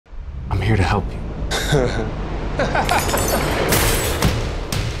I'm here to help you.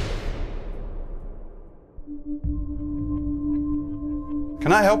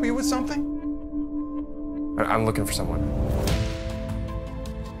 Can I help you with something? I'm looking for someone.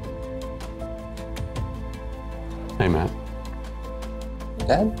 Hey, Matt.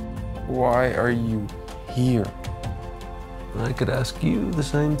 Dad? Why are you here? I could ask you the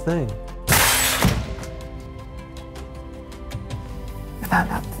same thing. I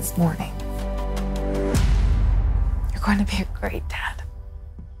found out this morning. You're going to be a great dad.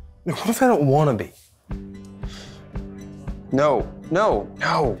 What if I don't want to be? No.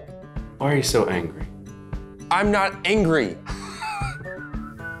 Why are you so angry? I'm not angry.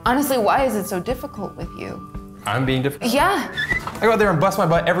 Honestly, why is it so difficult with you? I'm being difficult. Yeah. I go out there and bust my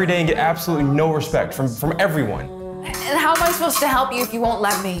butt every day and get absolutely no respect from everyone. And how am I supposed to help you if you won't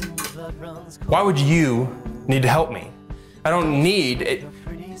let me? Why would you need to help me? I don't need it.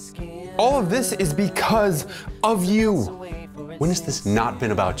 All of this is because of you. When has this not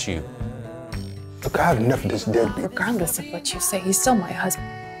been about you? Look, I have enough of this deadbeat. Regardless of what you say, he's still my husband.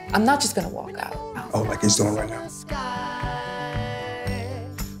 I'm not just gonna walk out. Oh, like he's doing right now.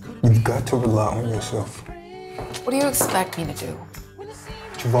 You've got to rely on yourself. What do you expect me to do?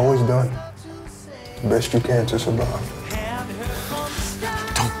 What you've always done. The best you can to survive.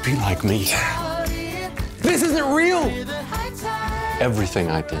 Don't be like me. This isn't real. Everything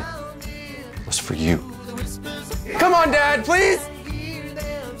I did was for you. Come on, Dad, please.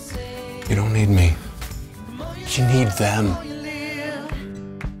 You don't need me. You need them.